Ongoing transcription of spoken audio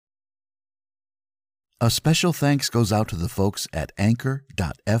A special thanks goes out to the folks at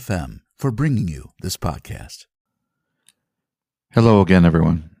Anchor.fm for bringing you this podcast. Hello again,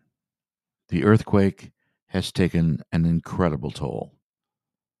 everyone. The earthquake has taken an incredible toll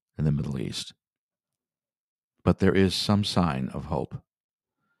in the Middle East, but there is some sign of hope.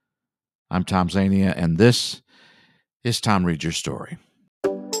 I'm Tom Zania, and this is Tom Reads Your Story.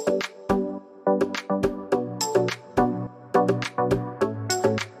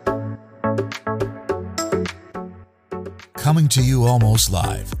 Coming to you almost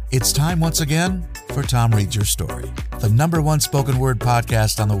live, it's time once again for Tom Reads Your Story, the #1 spoken word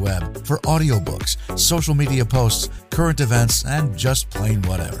podcast on the web for audiobooks, social media posts, current events, and just plain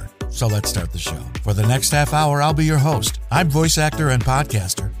whatever. So let's start the show. For the next half hour, I'll be your host. I'm voice actor and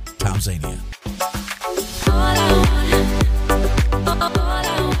podcaster, Tom Zania.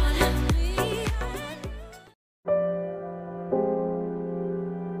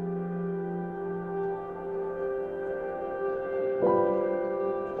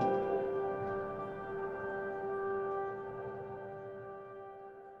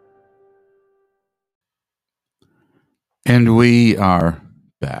 And we are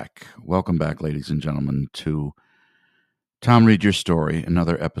back. Welcome back, ladies and gentlemen, to Tom Read Your Story,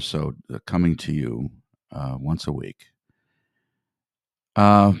 another episode coming to you once a week.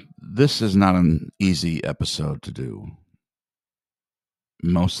 This is not an easy episode to do.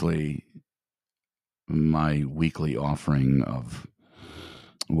 Mostly my weekly offering of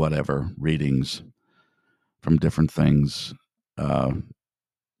whatever, readings from different things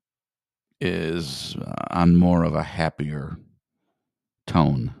is on more of a happier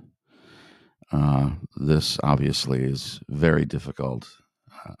tone. This obviously is very difficult.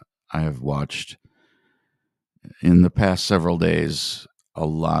 I have watched in the past several days a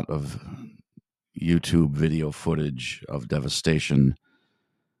lot of YouTube video footage of devastation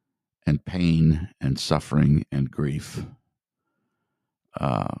and pain and suffering and grief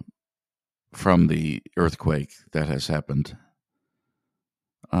from the earthquake that has happened.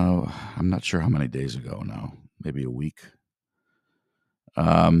 I'm not sure how many days ago now, maybe a week,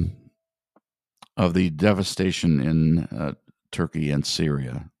 of the devastation in Turkey and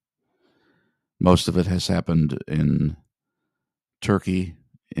Syria. Most of it has happened in Turkey,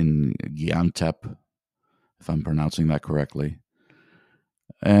 in Gaziantep, if I'm pronouncing that correctly.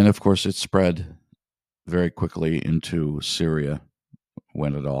 And of course, it spread very quickly into Syria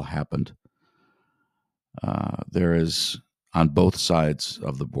when it all happened. There is, on both sides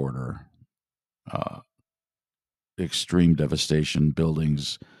of the border, extreme devastation,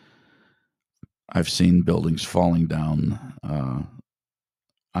 buildings. I've seen buildings falling down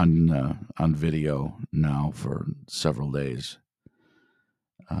on video now for several days.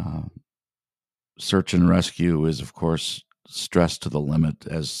 Search and rescue is, of course, stressed to the limit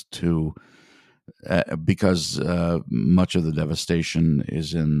as to because much of the devastation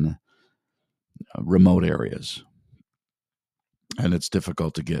is in remote areas, and it's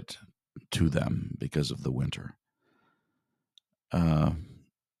difficult to get to them because of the winter.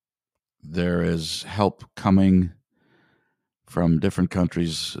 There is help coming from different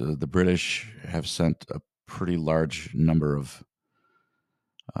countries. The British have sent a pretty large number of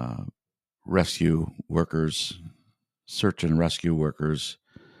rescue workers, search and rescue workers.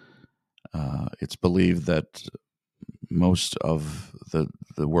 It's believed that most of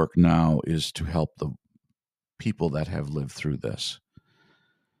the work now is to help the people that have lived through this,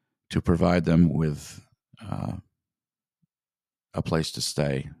 to provide them with a place to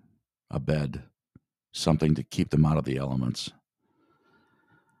stay, a bed, something to keep them out of the elements.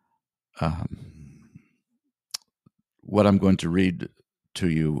 What I'm going to read to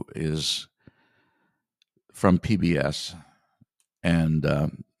you is from PBS, and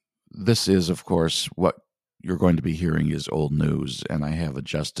this is, of course, what you're going to be hearing is old news, and I have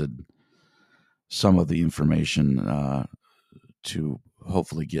adjusted some of the information to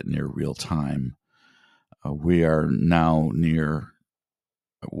hopefully get near real time. We're now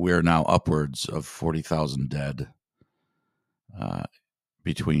upwards of 40,000 dead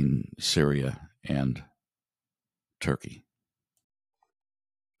between Syria and Turkey.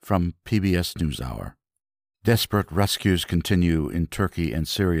 From PBS NewsHour, desperate rescues continue in Turkey and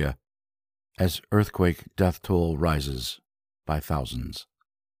Syria as earthquake death toll rises by thousands.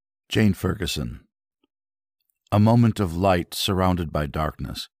 Jane Ferguson. A moment of light surrounded by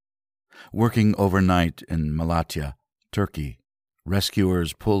darkness. Working overnight in Malatya, Turkey,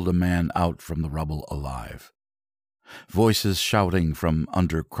 rescuers pulled a man out from the rubble alive. Voices shouting from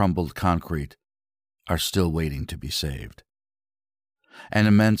under crumbled concrete are still waiting to be saved. An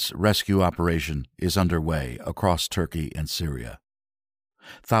immense rescue operation is underway across Turkey and Syria.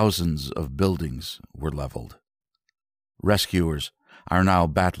 Thousands of buildings were leveled. Rescuers are now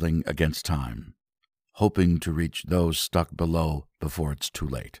battling against time, hoping to reach those stuck below before it's too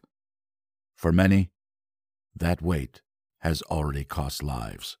late. For many, that wait has already cost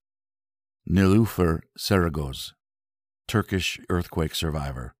lives. Nilüfer Saragoz, Turkish earthquake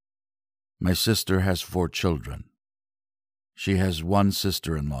survivor. My sister has 4 children. She has 1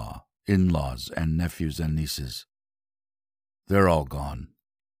 sister-in-law, in-laws, and nephews and nieces. They're all gone.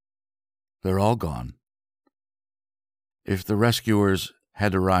 They're all gone. If the rescuers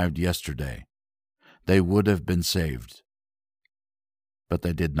had arrived yesterday, they would have been saved. But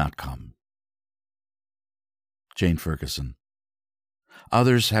they did not come. Jane Ferguson.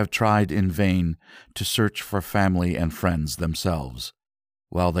 Others have tried in vain to search for family and friends themselves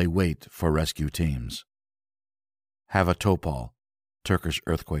while they wait for rescue teams. Hava Topal, Turkish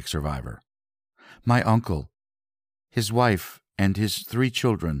earthquake survivor. My uncle, his wife, and his 3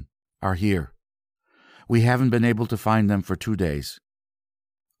 children are here. We haven't been able to find them for 2 days.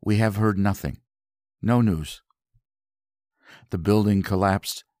 We have heard nothing. No news. The building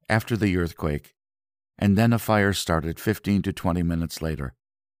collapsed after the earthquake, and then a fire started 15 to 20 minutes later.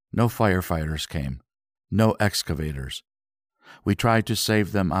 No firefighters came. No excavators. We tried to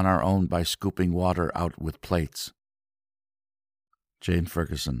save them on our own by scooping water out with plates. Jane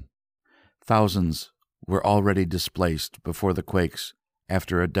Ferguson. Thousands were already displaced before the quakes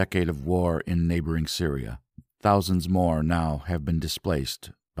after a decade of war in neighboring Syria. Thousands more now have been displaced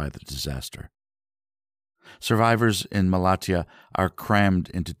by the disaster. Survivors in Malatya are crammed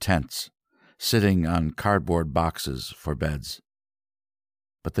into tents, sitting on cardboard boxes for beds.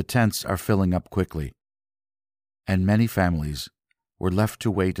 But the tents are filling up quickly, and many families were left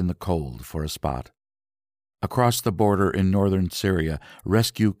to wait in the cold for a spot. Across the border in northern Syria,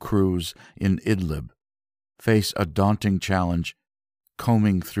 rescue crews in Idlib face a daunting challenge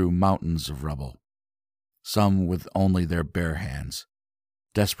combing through mountains of rubble, some with only their bare hands,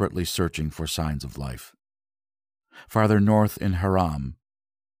 desperately searching for signs of life. Farther north in Haram,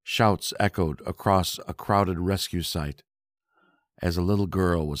 shouts echoed across a crowded rescue site as a little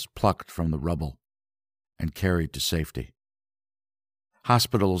girl was plucked from the rubble and carried to safety.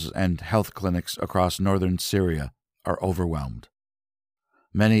 Hospitals and health clinics across northern Syria are overwhelmed.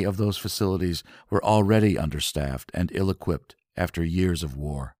 Many of those facilities were already understaffed and ill-equipped after years of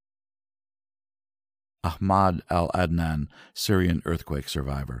war. Ahmad al-Adnan, Syrian earthquake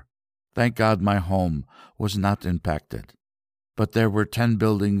survivor. Thank God my home was not impacted, but there were 10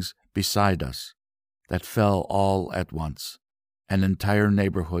 buildings beside us that fell all at once, an entire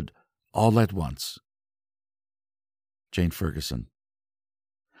neighborhood all at once. Jane Ferguson.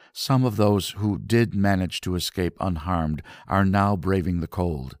 Some of those who did manage to escape unharmed are now braving the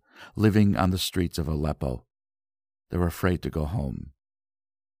cold, living on the streets of Aleppo. They're afraid to go home.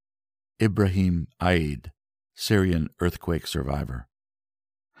 Ibrahim Aid, Syrian earthquake survivor.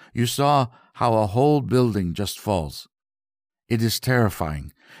 You saw how a whole building just falls. It is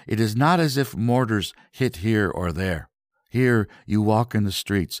terrifying. It is not as if mortars hit here or there. Here you walk in the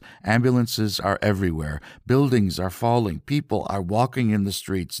streets. Ambulances are everywhere. Buildings are falling. People are walking in the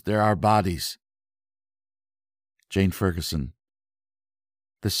streets. There are bodies. Jane Ferguson.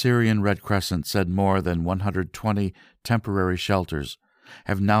 The Syrian Red Crescent said more than 120 temporary shelters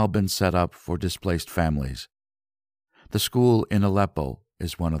have now been set up for displaced families. The school in Aleppo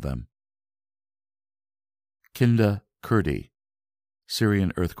is one of them. Kinda Kurdi,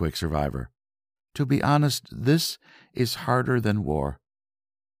 Syrian earthquake survivor. To be honest, this is harder than war.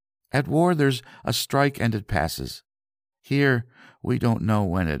 At war, there's a strike and it passes. Here, we don't know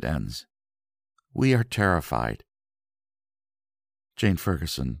when it ends. We are terrified. Jane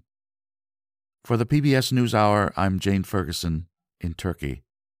Ferguson. For the PBS NewsHour, I'm Jane Ferguson in Turkey.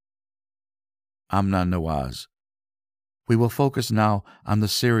 Amna Nawaz. We will focus now on the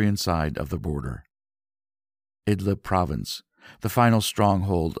Syrian side of the border. Idlib province, the final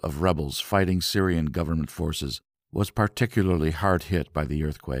stronghold of rebels fighting Syrian government forces, was particularly hard hit by the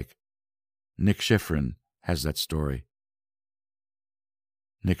earthquake. Nick Schifrin has that story.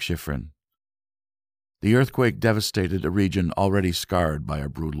 Nick Schifrin. The earthquake devastated a region already scarred by a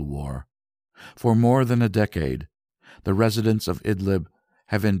brutal war. For more than a decade, the residents of Idlib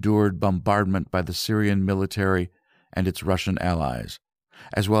have endured bombardment by the Syrian military and its Russian allies,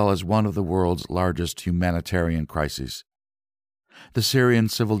 as well as one of the world's largest humanitarian crises. The Syrian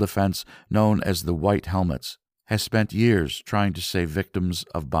civil defense, known as the White Helmets, has spent years trying to save victims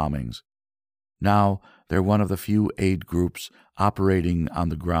of bombings. Now they're one of the few aid groups operating on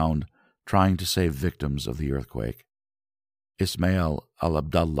the ground trying to save victims of the earthquake. Ismail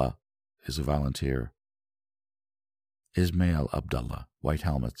al-Abdallah is a volunteer. Ismail Abdullah, White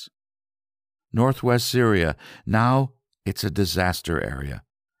Helmets. Northwest Syria, now it's a disaster area.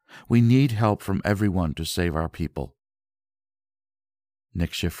 We need help from everyone to save our people.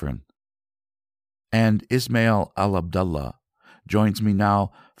 Nick Schifrin. And Ismail al-Abdullah joins me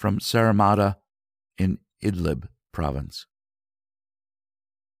now from Saramata in Idlib province.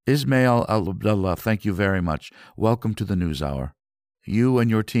 Ismail al-Abdullah, thank you very much. Welcome to the News Hour. You and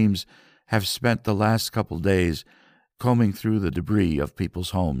your teams have spent the last couple days combing through the debris of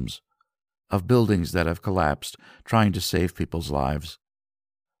people's homes, of buildings that have collapsed, trying to save people's lives.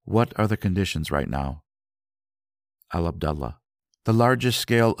 What are the conditions right now? Al-Abdullah. The largest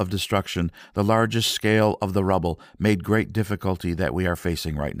scale of destruction, the largest scale of the rubble, made great difficulty that we are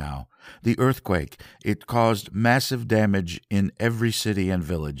facing right now. The earthquake, it caused massive damage in every city and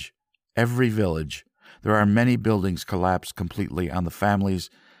village. Every village. There are many buildings collapsed completely on the families,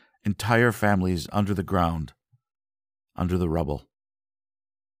 entire families under the ground, under the rubble.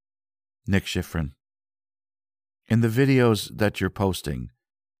 Nick Schifrin. In the videos that you're posting,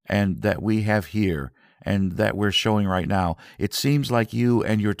 and that we have here, and that we're showing right now, it seems like you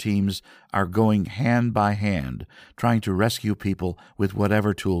and your teams are going hand by hand, trying to rescue people with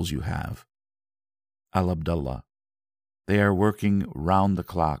whatever tools you have. Al-Abdullah. They are working round the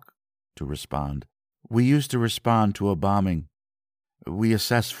clock to respond. We used to respond to a bombing. We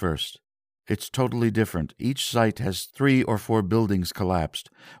assess first. It's totally different. Each site has 3 or 4 buildings collapsed.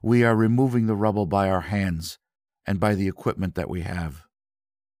 We are removing the rubble by our hands and by the equipment that we have.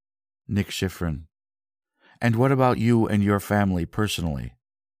 Nick Schifrin. And what about you and your family personally?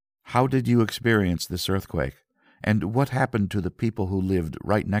 How did you experience this earthquake? And what happened to the people who lived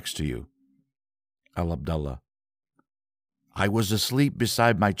right next to you? Al-Abdullah. I was asleep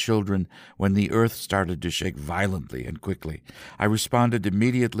beside my children when the earth started to shake violently and quickly. I responded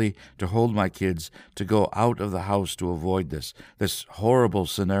immediately to hold my kids, to go out of the house to avoid this horrible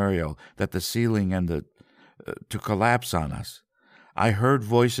scenario that the ceiling and to collapse on us. I heard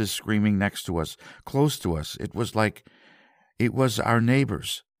voices screaming next to us, close to us. It was like it was our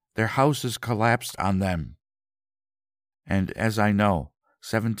neighbors. Their houses collapsed on them. And as I know,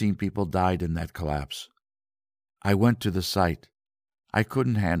 17 people died in that collapse. I went to the site. I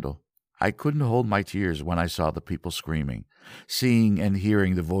couldn't hold my tears when I saw the people screaming, seeing and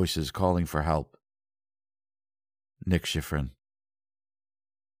hearing the voices calling for help. Nick Schifrin.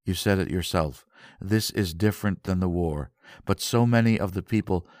 You said it yourself. This is different than the war, but so many of the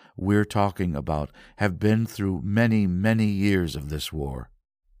people we're talking about have been through many, many years of this war.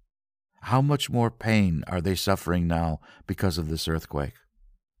 How much more pain are they suffering now because of this earthquake?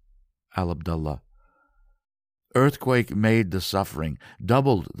 Al-Abdullah. Earthquake made the suffering,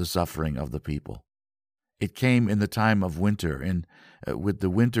 doubled the suffering of the people. It came in the time of winter, with the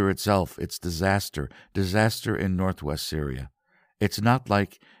winter itself, it's disaster in northwest Syria. It's not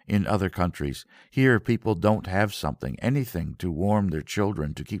like in other countries. Here, people don't have anything to warm their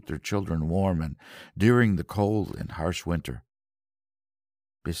children, to keep their children warm, and during the cold and harsh winter.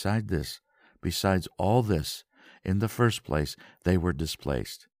 Besides all this, in the first place, they were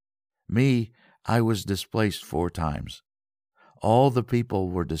displaced. Me, I was displaced 4 times. All the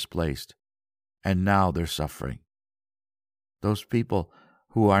people were displaced, and now they're suffering. Those people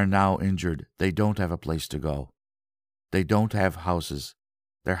who are now injured, they don't have a place to go. They don't have houses.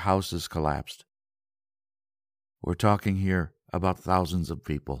 Their houses collapsed. We're talking here about thousands of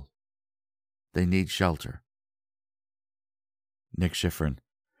people. They need shelter. Nick Schifrin.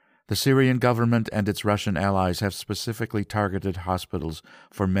 The Syrian government and its Russian allies have specifically targeted hospitals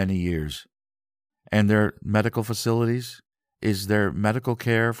for many years. And their medical facilities? Is there medical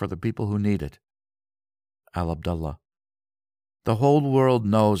care for the people who need it? Al-Abdullah. The whole world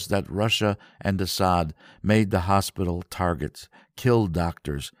knows that Russia and Assad made the hospital targets, killed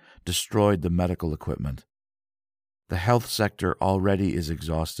doctors, destroyed the medical equipment. The health sector already is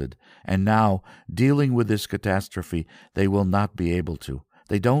exhausted, and now, dealing with this catastrophe, they will not be able to.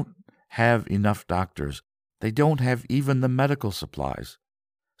 They don't have enough doctors. They don't have even the medical supplies.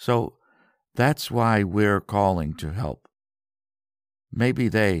 So that's why we're calling to help. Maybe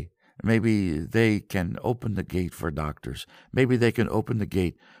they can open the gate for doctors. Maybe they can open the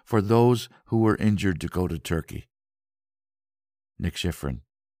gate for those who were injured to go to Turkey. Nick Schifrin.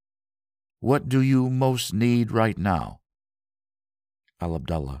 What do you most need right now?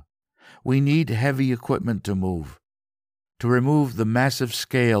 Al-Abdullah. We need heavy equipment to remove the massive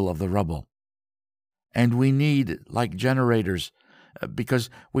scale of the rubble. And we need, like generators, because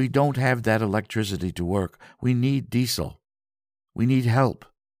we don't have that electricity to work. We need diesel. We need help.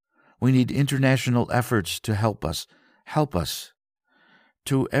 We need international efforts to help us.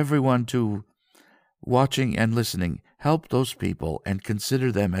 To everyone to watching and listening, help those people and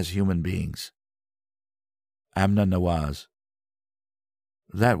consider them as human beings. Amna Nawaz.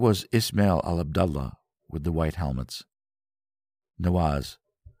 That was Ismail al-Abdullah with the white helmets. Nawaz.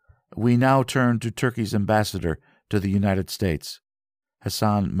 We now turn to Turkey's ambassador to the United States,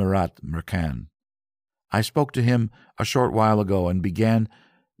 Hassan Murat Merkan. I spoke to him a short while ago and began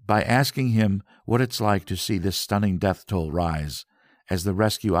by asking him what it's like to see this stunning death toll rise as the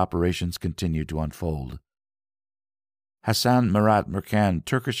rescue operations continue to unfold. Hassan Murat Merkan,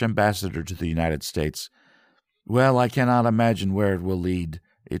 Turkish ambassador to the United States. Well, I cannot imagine where it will lead.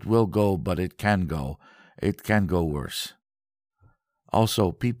 It will go, but it can go. It can go worse.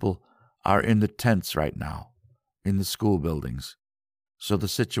 Also, people are in the tents right now, in the school buildings, so the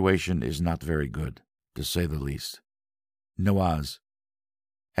situation is not very good, to say the least. Nawaz.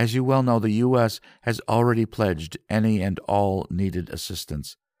 As you well know, the U.S. has already pledged any and all needed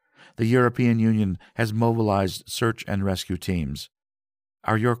assistance. The European Union has mobilized search and rescue teams.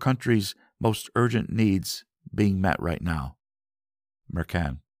 Are your country's most urgent needs being met right now?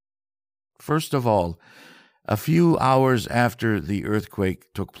 Merkan. First of all, a few hours after the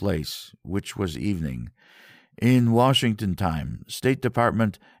earthquake took place, which was evening, in Washington time, State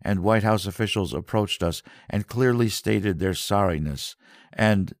Department and White House officials approached us and clearly stated their sorriness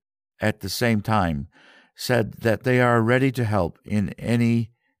and, at the same time, said that they are ready to help in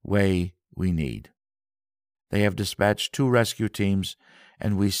any way we need. They have dispatched 2 rescue teams,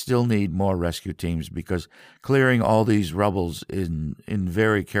 and we still need more rescue teams because clearing all these rubbles in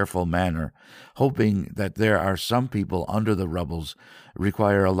very careful manner, hoping that there are some people under the rubbles,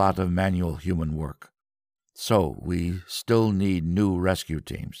 require a lot of manual human work. So we still need new rescue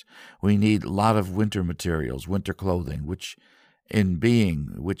teams. We need a lot of winter materials, winter clothing, which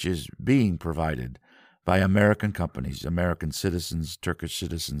is being provided by American companies, American citizens, Turkish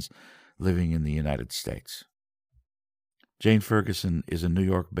citizens living in the United States. Jane Ferguson is a New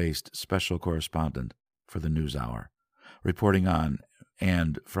York-based special correspondent for the NewsHour, reporting on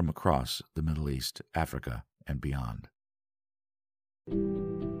and from across the Middle East, Africa, and beyond.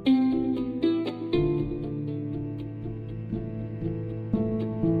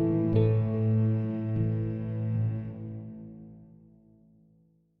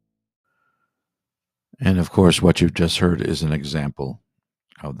 And of course, what you've just heard is an example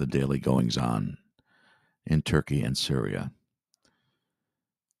of the daily goings-on in Turkey and Syria.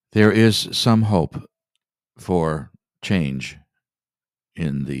 There is some hope for change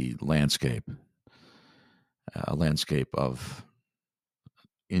in the landscape, a landscape of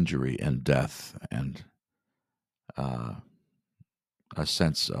injury and death and a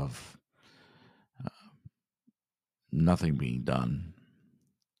sense of nothing being done.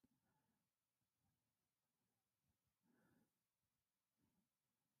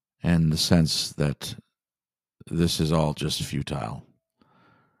 And the sense that this is all just futile.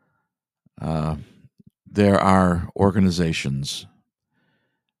 There are organizations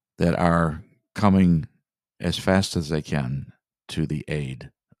that are coming as fast as they can to the aid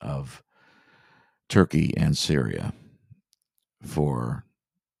of Turkey and Syria for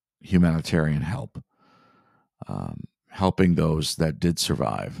humanitarian help, helping those that did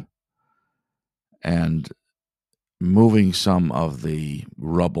survive, and moving some of the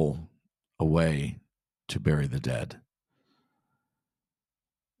rubble away to bury the dead.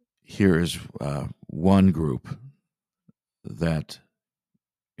 Here is one group that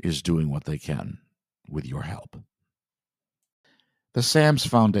is doing what they can with your help. The SAMS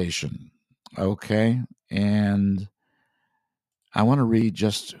Foundation, okay, and I want to read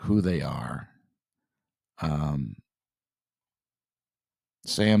just who they are.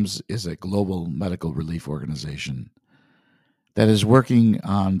 SAMS is a global medical relief organization that is working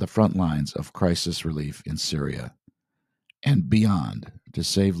on the front lines of crisis relief in Syria and beyond to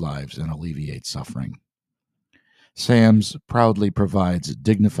save lives and alleviate suffering. SAMS proudly provides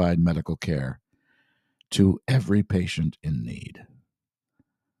dignified medical care to every patient in need.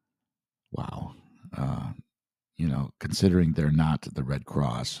 Wow. Considering they're not the Red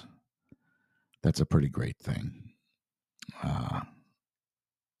Cross, that's a pretty great thing.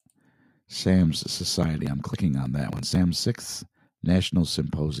 SAMS Society, I'm clicking on that one. SAMS 6th National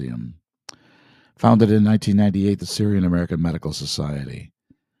Symposium. Founded in 1998, the Syrian American Medical Society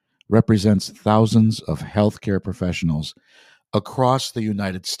represents thousands of healthcare professionals across the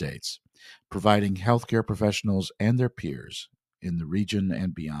United States, providing healthcare professionals and their peers in the region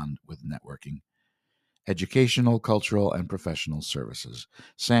and beyond with networking, educational, cultural, and professional services.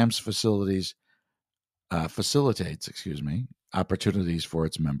 SAMS facilitates opportunities for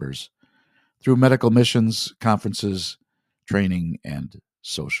its members through medical missions, conferences, training, and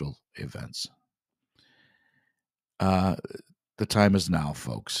social events. the time is now,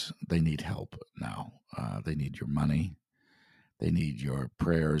 folks. They need help now. They need your money. They need your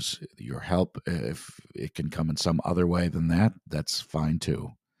prayers, your help. If it can come in some other way than that, that's fine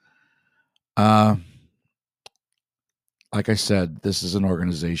too. Like I said, this is an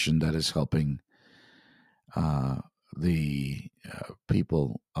organization that is helping the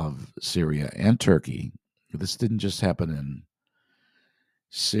people of Syria and Turkey. This didn't just happen in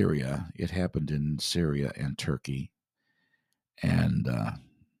Syria. It happened in Syria and Turkey. And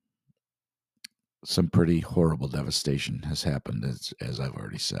some pretty horrible devastation has happened, as I've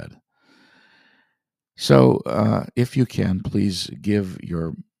already said. So if you can, please give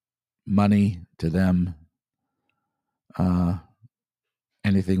your money to them.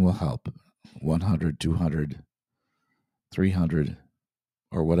 Anything will help. 100, 200, 300,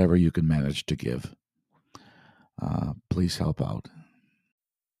 or whatever you can manage to give. Please help out.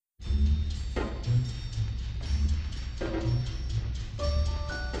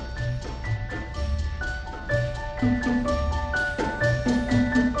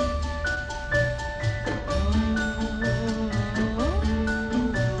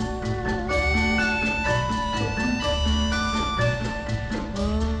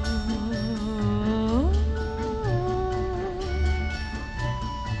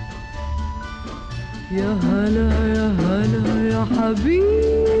 يا هلا يا هلا يا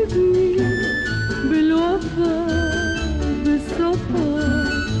حبيبي بالوفا بالصفا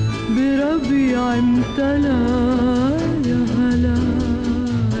بربيع امتلا يا هلا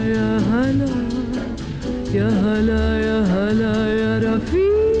يا هلا يا هلا يا هلا يا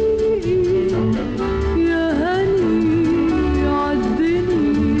رفيقي يا هني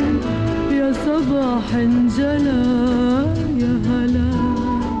عالدني يا صباح انجلى يا هلا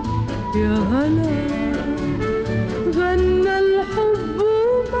يا هلا غنى الحب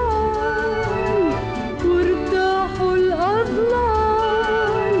معي وارتاحوا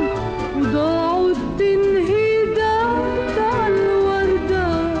الأضلال وضاعوا التنهيدات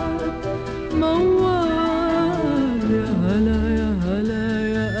عالوردات موال يا هلا يا هلا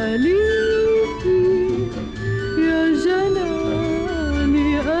يا أليفي يا جناني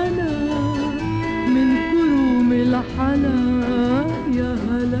أنا من كروم الحلا يا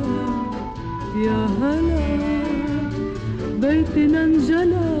هلا يا هلا بيتنا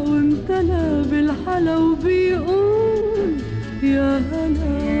انجلى وامتلى بالحلا وبيقول يا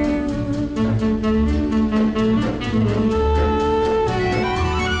هلا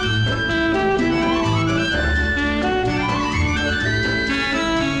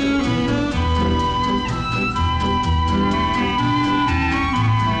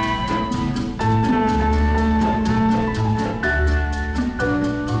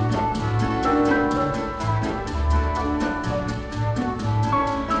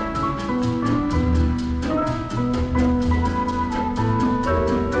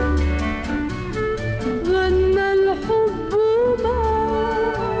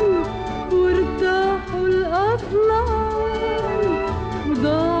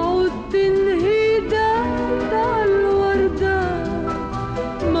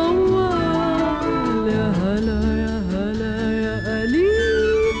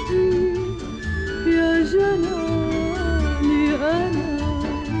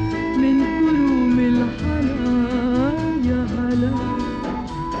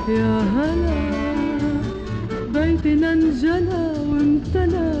يا هلا بيتنا انجلى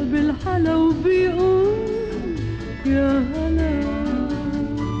وامتلى بالحلا وبيقول يا هلا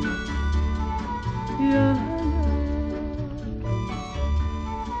يا هلا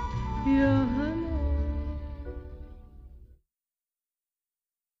يا هلا.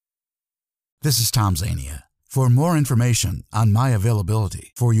 This is Tom Zania. For more information on my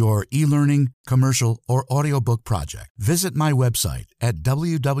availability for your e-learning, commercial, or audiobook project, visit my website at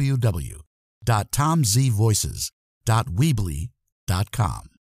www.tomzvoices.weebly.com.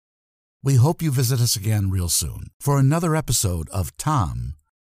 We hope you visit us again real soon for another episode of Tom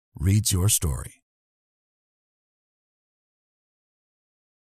Reads Your Story.